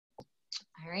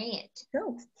right.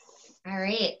 Cool. All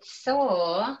right. So,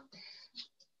 all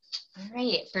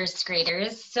right, first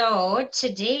graders. So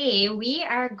today we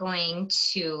are going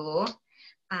to,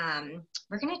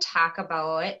 we're going to talk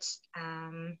about,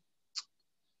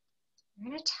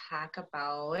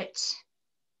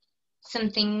 some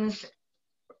things.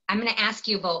 I'm going to ask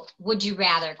you about would you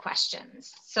rather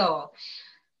questions. So,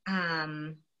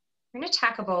 we're going to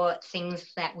talk about things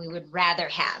that we would rather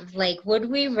have. Like, would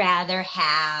we rather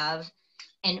have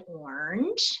an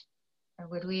orange or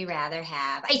would we rather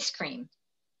have ice cream?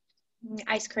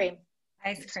 Ice cream.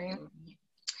 Ice cream.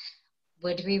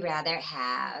 Would we rather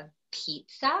have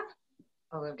pizza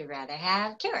or would we rather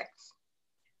have carrots?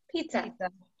 Pizza.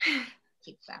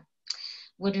 Pizza.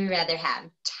 Would we rather have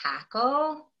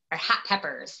taco or hot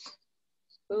peppers?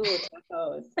 Ooh,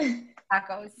 tacos.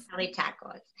 Tacos. Probably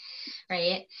tacos,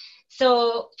 right?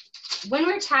 So when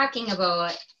we're talking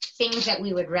about things that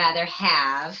we would rather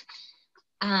have,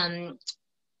 I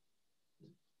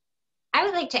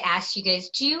would like to ask you guys,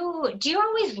 do you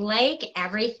always like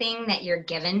everything that you're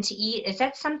given to eat? Is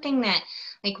that something that,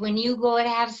 like, when you go to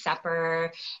have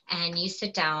supper and you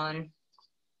sit down,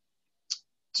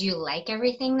 do you like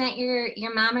everything that your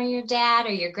mom or your dad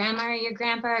or your grandma or your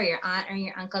grandpa or your aunt or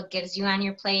your uncle gives you on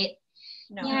your plate?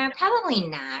 No. Yeah, probably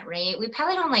not, right? We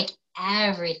probably don't like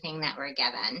everything that we're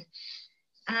given.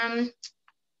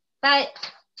 But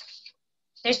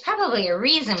there's probably a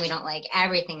reason we don't like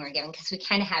everything we're given, because we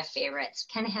kind of have favorites.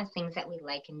 We kind of have things that we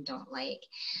like and don't like.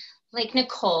 Like,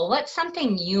 Nicole, what's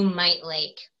something you might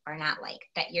like or not like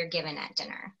that you're given at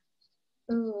dinner?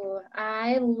 Ooh,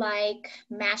 I like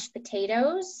mashed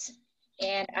potatoes,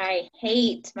 and I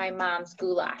hate my mom's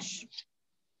goulash.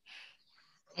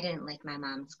 I didn't like my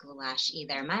mom's goulash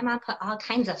either. My mom put all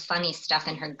kinds of funny stuff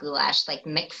in her goulash, like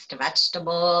mixed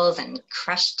vegetables and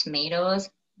crushed tomatoes.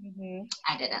 Mm-hmm.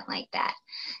 I didn't like that.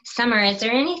 Summer, is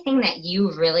there anything that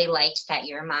you really liked that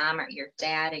your mom or your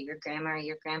dad or your grandma or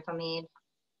your grandpa made?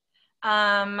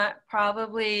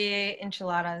 Probably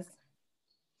enchiladas.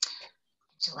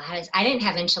 Enchiladas. I didn't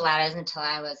have enchiladas until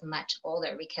I was much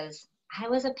older because I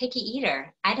was a picky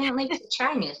eater. I didn't like to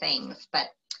try new things, but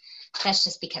that's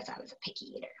just because I was a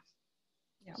picky eater.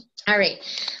 Yeah. All right.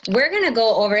 We're going to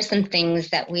go over some things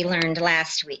that we learned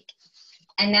last week,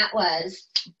 and that was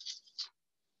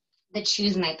the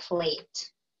choose my plate.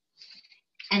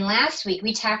 And last week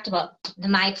we talked about the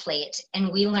my plate,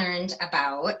 and we learned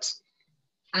about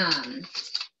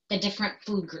the different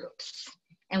food groups.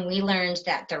 And we learned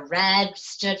that the red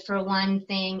stood for one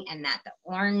thing, and that the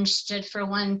orange stood for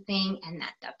one thing, and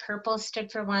that the purple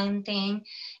stood for one thing,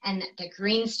 and that the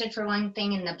green stood for one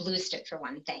thing, and the blue stood for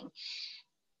one thing.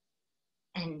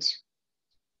 And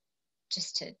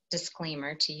just a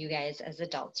disclaimer to you guys as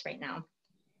adults right now,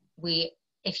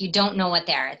 if you don't know what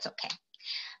they are, it's okay.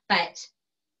 But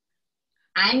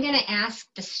I'm going to ask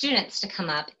the students to come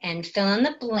up and fill in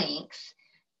the blanks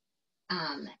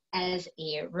as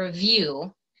a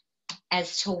review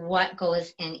as to what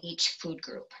goes in each food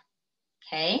group,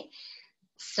 okay?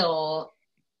 So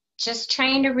just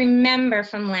trying to remember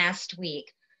from last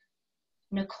week.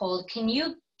 Nicole, can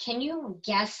you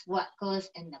guess what goes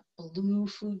in the blue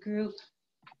food group?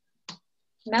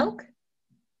 Milk?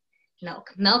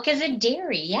 Milk. Milk is a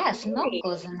dairy. Yes, Dairy. milk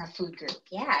goes in the food group.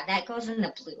 Yeah, that goes in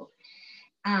the blue.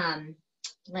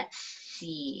 Let's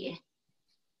see.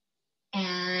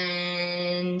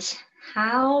 And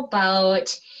how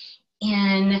about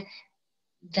in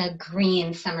the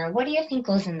green, Summer? What do you think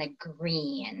goes in the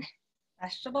green?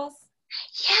 Vegetables?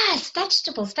 Yes,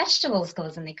 vegetables. Vegetables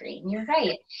goes in the green. You're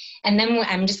right. And then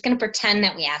I'm just going to pretend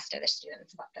that we asked other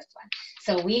students about this one.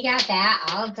 So we got that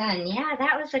all done. Yeah,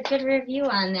 that was a good review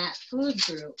on that food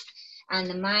group, on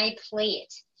the My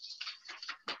Plate.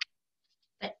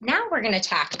 But now we're going to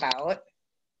talk about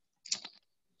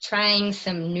trying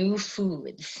some new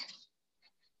foods.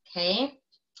 Okay?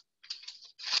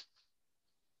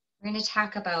 We're going to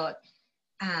talk about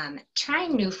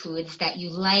trying new foods that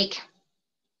you like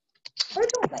or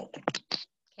don't like.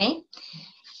 Okay?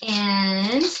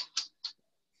 And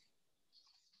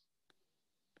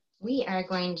we are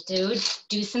going to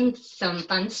do some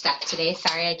fun stuff today.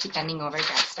 Sorry, I keep bending over to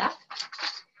grab stuff.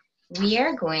 We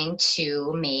are going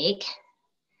to make,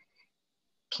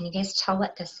 can you guys tell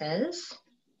what this is?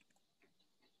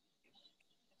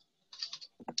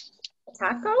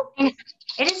 Taco?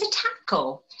 It is a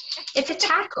taco. It's a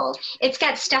taco. It's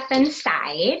got stuff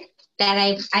inside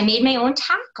that I made my own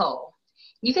taco.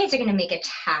 You guys are going to make a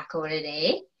taco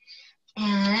today.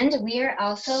 And we are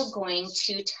also going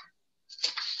to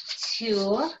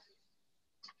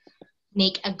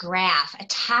make a graph, a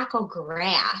taco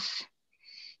graph.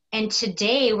 And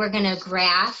today we're going to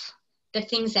graph the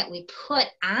things that we put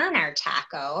on our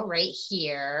taco right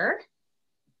here.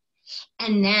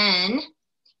 And then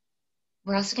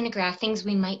we're also going to graph things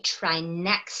we might try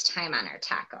next time on our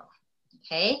taco.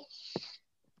 Okay?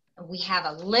 We have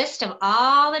a list of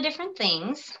all the different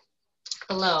things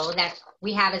below that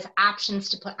we have as options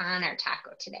to put on our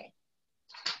taco today.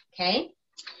 Okay?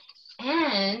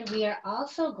 And we are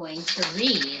also going to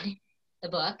read the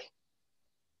book,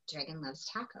 Dragon Loves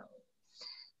Tacos.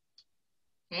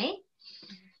 Okay?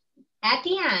 At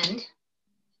the end,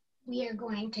 we are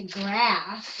going to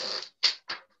graph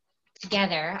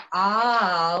together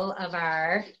all of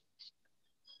our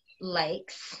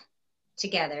likes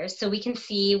together so we can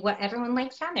see what everyone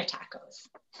likes on their tacos.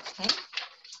 Okay?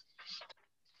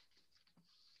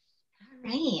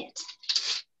 All right.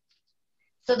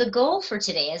 So the goal for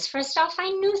today is for us to all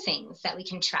find new things that we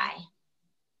can try.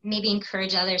 Maybe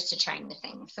encourage others to try new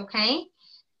things, okay?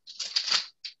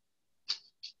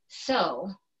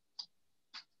 So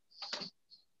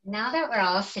now that we're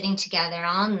all sitting together,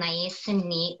 all nice and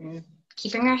neat and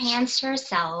keeping our hands to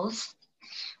ourselves,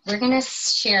 we're gonna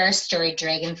share our story,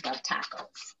 Dragons Love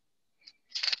Tacos.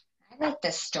 I like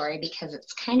this story because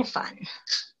it's kind of fun.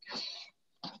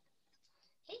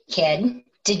 Hey kid,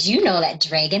 did you know that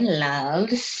dragon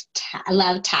loves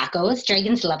tacos?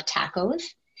 Dragons love tacos.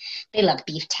 They love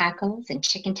beef tacos and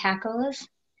chicken tacos.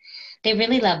 They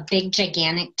really love big,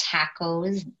 gigantic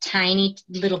tacos, tiny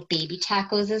little baby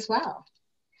tacos as well.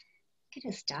 Look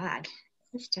at his dog.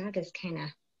 This dog is kind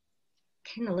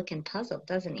of looking puzzled,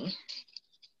 doesn't he?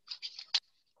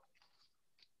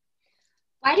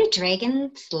 Why do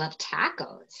dragons love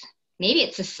tacos? Maybe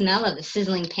it's the smell of the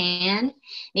sizzling pan.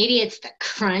 Maybe it's the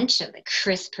crunch of the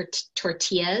crisp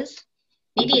tortillas.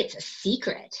 Maybe it's a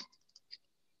secret.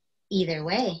 Either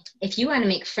way, if you want to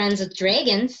make friends with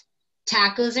dragons,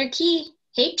 tacos are key.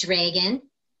 Hey, dragon,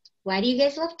 why do you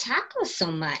guys love tacos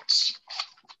so much?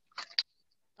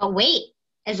 But wait,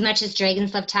 as much as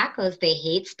dragons love tacos, they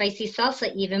hate spicy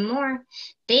salsa even more.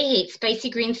 They hate spicy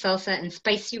green salsa and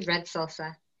spicy red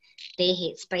salsa. They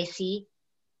hate spicy,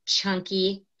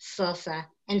 chunky salsa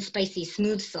and spicy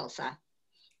smooth salsa.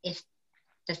 If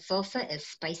the salsa is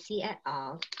spicy at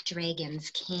all,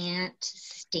 dragons can't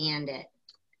stand it.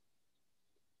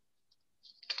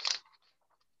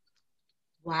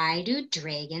 Why do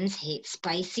dragons hate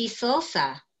spicy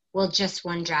salsa? Well, just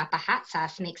one drop of hot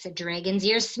sauce makes a dragon's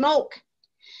ears smoke.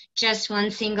 Just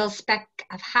one single speck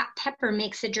of hot pepper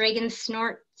makes a dragon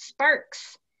snort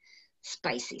sparks.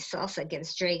 Spicy salsa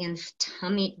gives dragons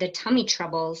the tummy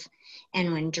troubles.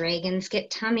 And when dragons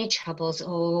get tummy troubles,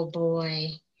 oh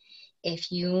boy.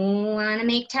 If you want to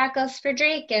make tacos for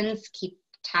dragons, keep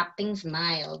toppings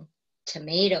mild.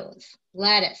 Tomatoes,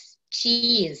 lettuce,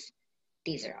 cheese.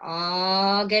 These are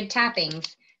all good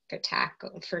toppings for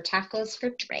tacos for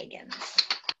dragons.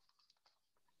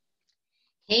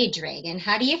 Hey dragon,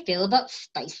 how do you feel about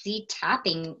spicy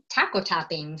taco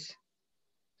toppings?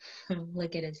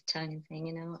 Look at his tongue is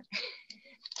hanging out.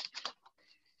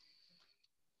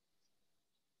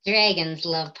 Dragons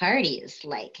love parties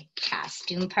like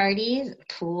costume parties,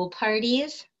 pool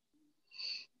parties.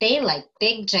 They like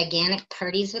big, gigantic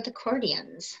parties with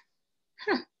accordions.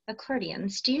 Huh,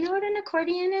 accordions. Do you know what an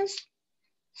accordion is?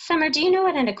 Summer, do you know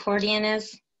what an accordion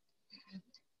is?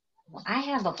 Well, I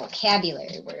have a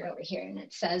vocabulary word over here, and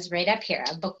it says right up here,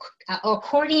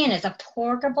 accordion is a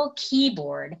portable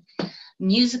keyboard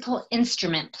musical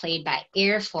instrument played by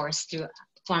Air Force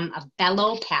from a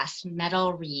bellow past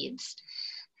metal reeds.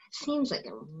 That seems like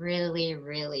a really,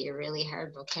 really, really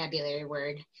hard vocabulary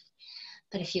word.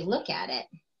 But if you look at it,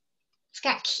 it's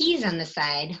got keys on the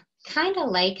side, kind of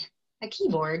like a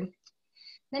keyboard.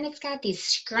 Then it's got these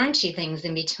scrunchy things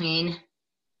in between,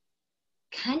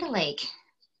 kind of like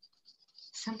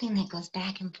something that goes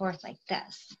back and forth like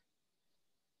this.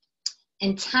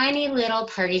 And tiny little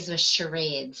parties with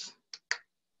charades.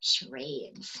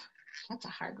 Charades. That's a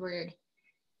hard word.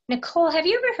 Nicole, have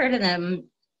you ever heard of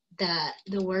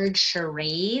the word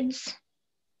charades?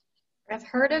 I've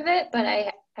heard of it, but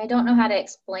I don't know how to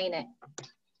explain it.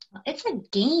 Well, it's a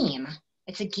game.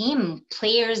 It's a game.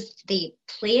 Players, they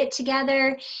play it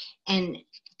together and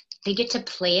they get to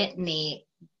play it and they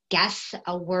guess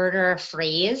a word or a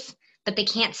phrase, but they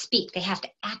can't speak. They have to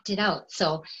act it out.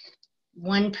 So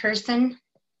one person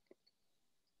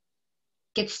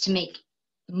gets to make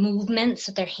movements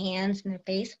with their hands and their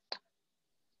face,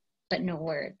 but no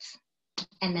words.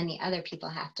 And then the other people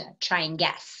have to try and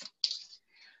guess.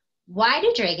 Why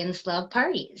do dragons love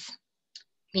parties?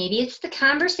 Maybe it's the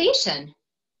conversation.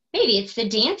 Maybe it's the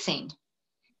dancing.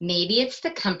 Maybe it's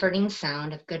the comforting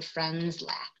sound of good friends'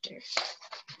 laughter.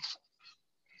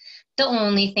 The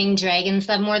only thing dragons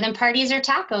love more than parties or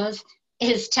tacos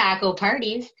is taco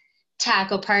parties.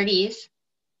 Taco parties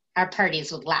are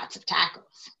parties with lots of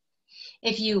tacos.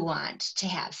 If you want to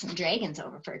have some dragons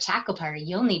over for a taco party,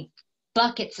 you'll need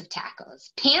buckets of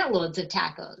tacos, pant loads of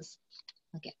tacos.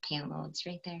 Look at pant loads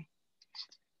right there.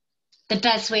 The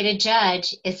best way to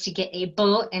judge is to get a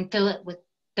boat and fill it with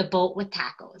the boat with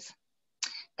tacos.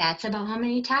 That's about how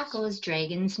many tacos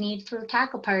dragons need for a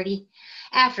taco party.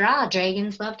 After all,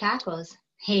 dragons love tacos.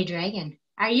 Hey, dragon,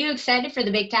 are you excited for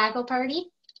the big taco party?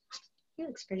 He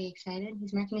looks pretty excited.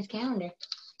 He's marking his calendar.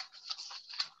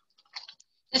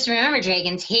 Just remember,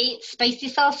 dragons hate spicy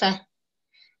salsa.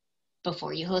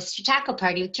 Before you host your taco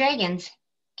party with dragons,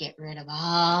 get rid of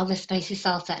all the spicy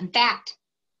salsa. In fact,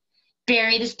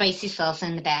 bury the spicy salsa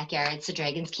in the backyard so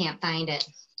dragons can't find it.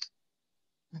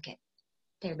 Look at,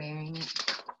 they're burying it.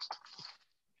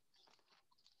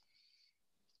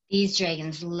 These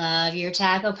dragons love your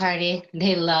taco party.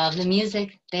 They love the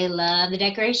music. They love the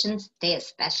decorations. They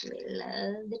especially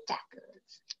love the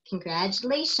tacos.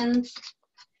 Congratulations.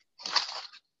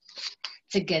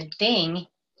 It's a good thing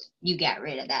you got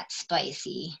rid of that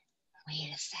spicy.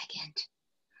 Wait a second.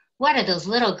 What are those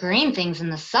little green things in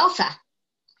the salsa?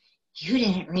 You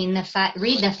didn't read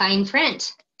the fine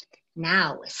print.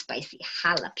 Now with spicy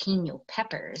jalapeno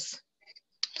peppers.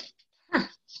 Huh.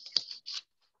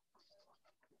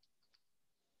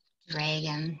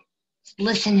 Dragon,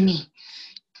 listen to me.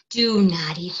 Do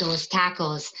not eat those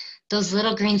tacos. Those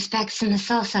little green specks in the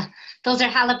salsa. Those are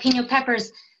jalapeno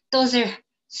peppers. Those are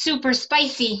super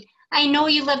spicy. I know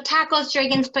you love tacos,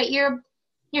 dragons, but you're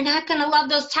not gonna love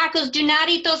those tacos. Do not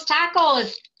eat those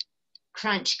tacos.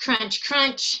 Crunch, crunch,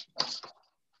 crunch.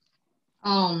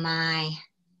 Oh my.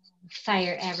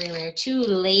 Fire everywhere. Too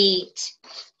late.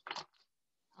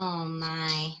 Oh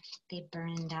my. They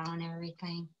burned down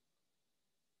everything.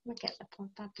 Look at the poor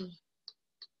puppy.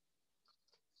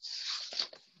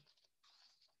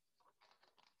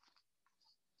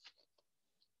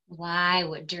 Why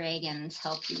would dragons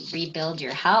help you rebuild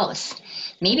your house?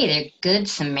 Maybe they're good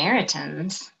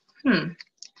Samaritans. What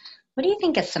do you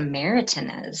think a Samaritan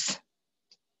is?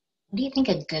 What do you think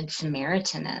a good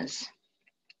Samaritan is?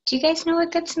 Do you guys know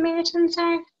what good Samaritans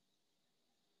are?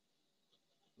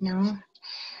 No?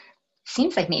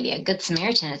 Seems like maybe a good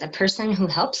Samaritan is a person who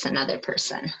helps another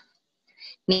person.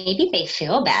 Maybe they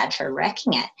feel bad for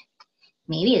wrecking it.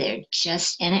 Maybe they're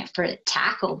just in it for the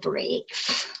taco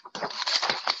breaks.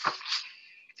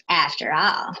 After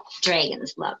all,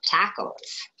 dragons love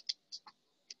tacos.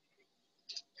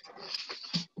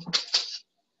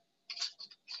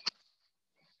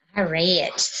 All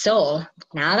right, so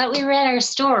now that we read our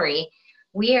story,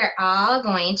 we are all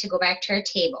going to go back to our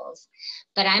tables.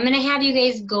 But I'm going to have you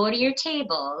guys go to your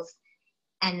tables,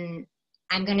 and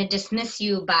I'm going to dismiss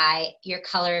you by your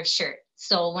color of shirt.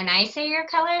 So when I say your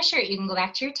color of shirt, you can go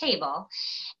back to your table,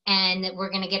 and we're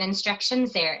going to get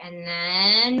instructions there, and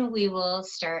then we will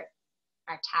start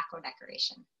our taco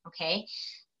decoration, okay?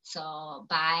 So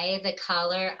by the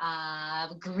color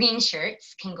of green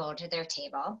shirts can go to their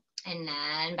table, and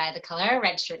then by the color of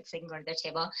red shirts, they can go to their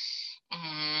table.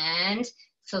 And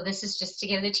so this is just to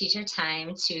give the teacher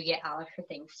time to get all of her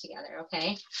things together,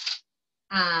 okay?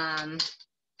 All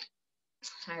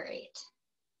right.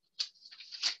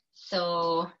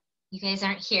 So you guys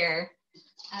aren't here.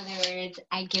 In other words,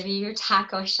 I give you your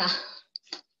taco shell.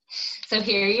 So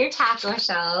here are your taco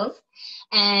shells.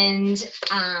 And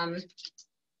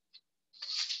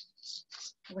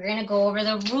we're going to go over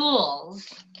the rules,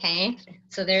 okay?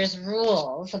 So there's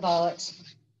rules and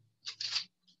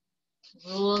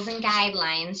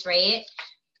guidelines, right?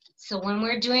 So when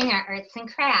we're doing our arts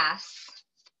and crafts,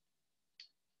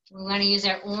 we want to use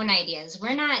our own ideas.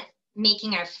 We're not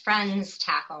making our friend's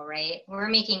taco, right? We're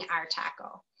making our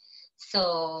taco.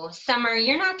 So Summer,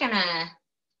 you're not going to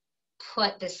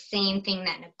put the same thing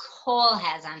that Nicole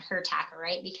has on her taco,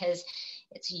 right? Because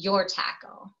it's your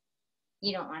taco.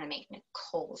 You don't want to make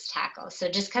Nicole's taco. So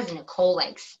just because Nicole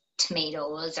likes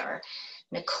tomatoes or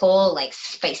Nicole likes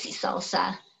spicy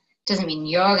salsa doesn't mean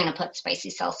you're going to put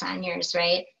spicy salsa on yours,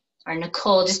 right? Or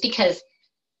Nicole, just because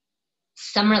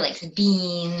Summer likes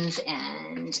beans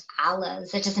and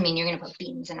olives, that doesn't mean you're going to put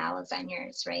beans and olives on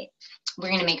yours, right? We're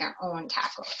going to make our own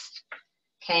tacos,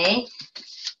 okay?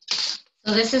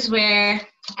 So this is where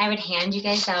I would hand you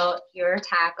guys out your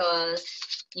tacos.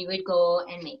 You would go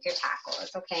and make your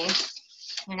tacos, okay?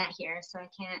 You're not here, so I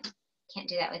can't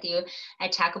do that with you. I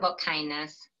talk about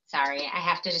kindness. Sorry, I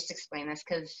have to just explain this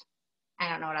because I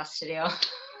don't know what else to do.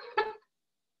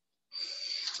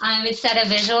 I would set a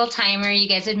visual timer. You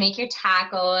guys would make your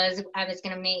tacos. I was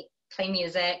gonna play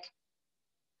music.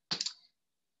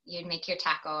 you'd make your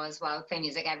tacos while play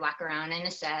music. I'd walk around and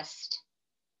assist.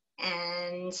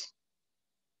 And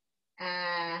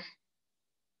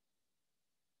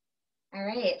all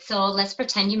right, so let's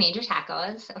pretend you made your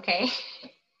tacos, okay?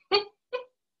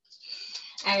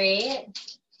 All right,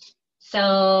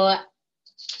 so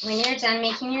when you're done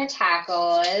making your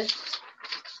tacos,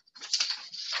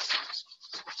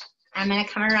 I'm gonna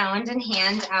come around and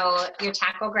hand out your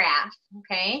taco graph,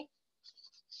 okay?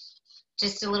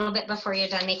 Just a little bit before you're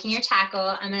done making your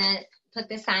taco, I'm gonna put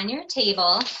this on your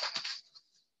table,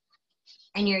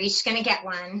 and you're each gonna get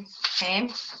one, okay?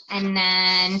 And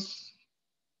then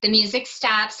the music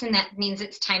stops, and that means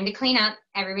it's time to clean up.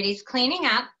 Everybody's cleaning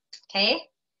up, okay?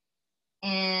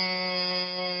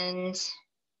 And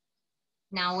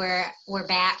now we're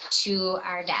back to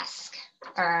our desk,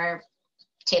 or our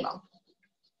table.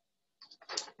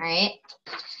 All right.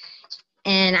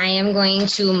 And I am going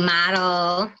to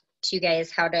model to you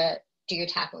guys how to do your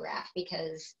taco graph,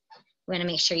 because we want to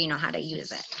make sure you know how to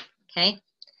use it, okay?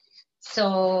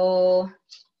 So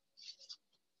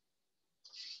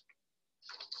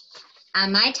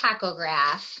on my taco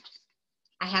graph,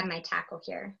 I have my taco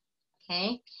here,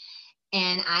 okay?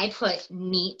 And I put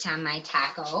meat on my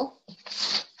taco.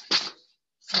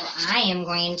 So I am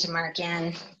going to mark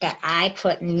in that I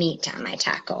put meat on my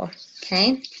taco,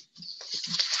 okay?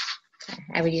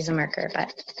 I would use a marker,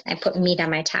 but I put meat on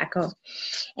my taco.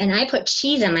 And I put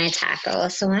cheese on my taco,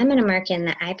 so I'm gonna mark in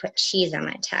that I put cheese on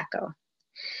my taco.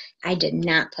 I did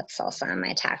not put salsa on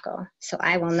my taco, so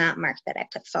I will not mark that I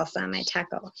put salsa on my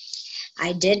taco.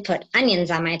 I did put onions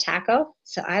on my taco,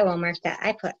 so I will mark that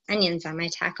I put onions on my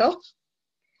taco.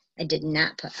 I did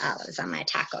not put olives on my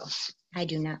taco. I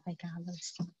do not like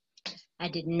olives. I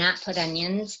did not put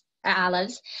onions or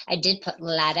olives. I did put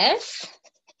lettuce,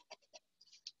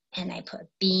 and I put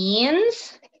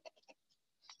beans,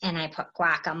 and I put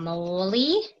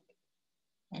guacamole,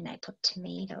 and I put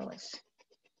tomatoes.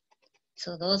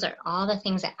 So those are all the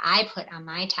things that I put on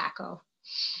my taco.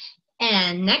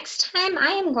 And next time I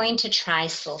am going to try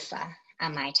salsa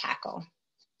on my taco.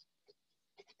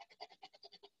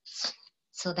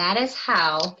 So that is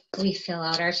how we fill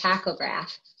out our taco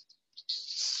graph.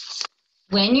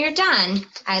 When you're done,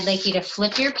 I'd like you to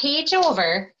flip your page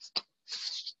over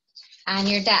on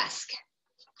your desk.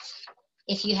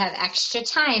 If you have extra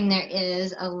time, there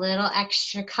is a little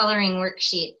extra coloring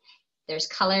worksheet. There's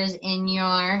colors in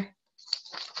your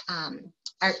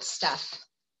art stuff,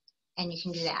 and you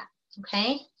can do that,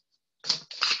 okay?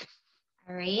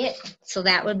 All right, so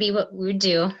that would be what we would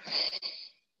do.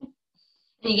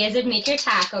 And you guys would make your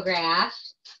taco graph.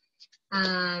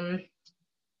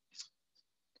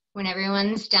 When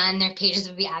everyone's done, their pages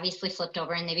would be obviously flipped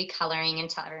over, and they'd be coloring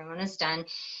until everyone is done.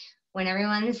 When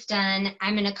everyone's done,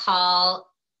 I'm gonna call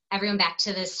everyone back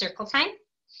to this circle time,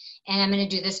 and I'm gonna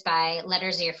do this by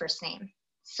letters of your first name.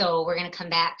 So we're gonna come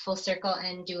back full circle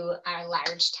and do our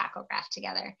large taco graph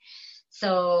together.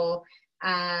 So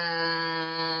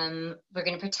we're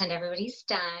gonna pretend everybody's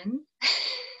done.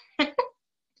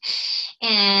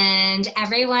 And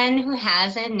everyone who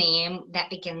has a name that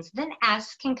begins with an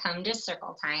S can come to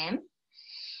circle time.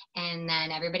 And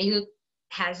then everybody who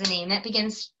has a name that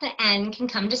begins with the N can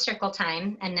come to circle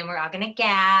time. And then we're all gonna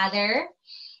gather,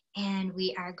 and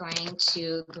we are going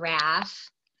to graph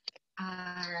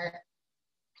our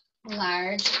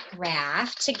large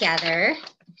graph together.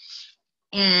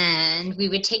 And we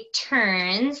would take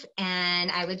turns,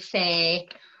 and I would say,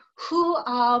 who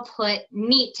all put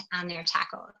meat on their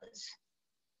tacos?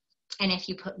 And if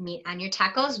you put meat on your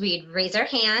tacos, we'd raise our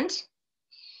hand,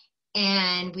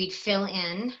 and we'd fill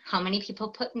in how many people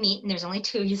put meat. And there's only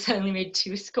two, so I only made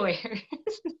 2 squares.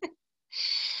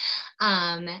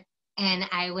 And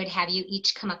I would have you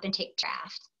each come up and take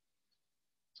draft.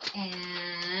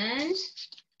 And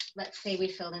let's say we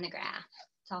filled in a graph.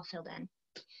 It's all filled in.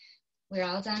 We're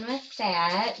all done with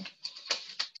that.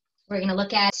 We're gonna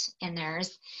look at in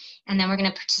theirs, and then we're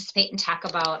gonna participate and talk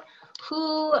about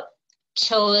who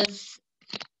chose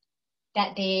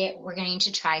that they were going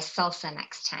to try salsa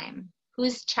next time.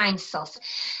 Who's trying salsa?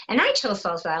 And I chose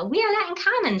salsa. We have that in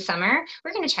common, Summer.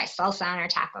 We're gonna try salsa on our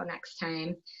taco next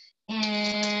time.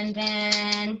 And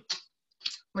then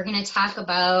we're gonna talk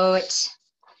about,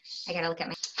 I gotta look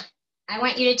at I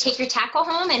want you to take your taco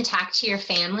home and talk to your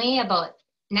family about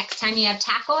next time you have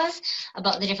tacos,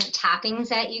 about the different toppings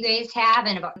that you guys have,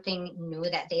 and about something new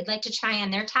that they'd like to try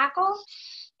on their taco.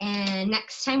 And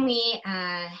next time we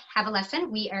have a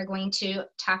lesson, we are going to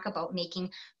talk about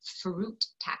making fruit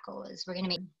tacos. We're gonna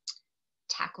make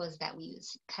tacos that we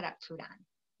use cut up fruit on.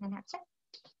 And that's it.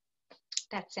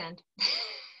 That's it.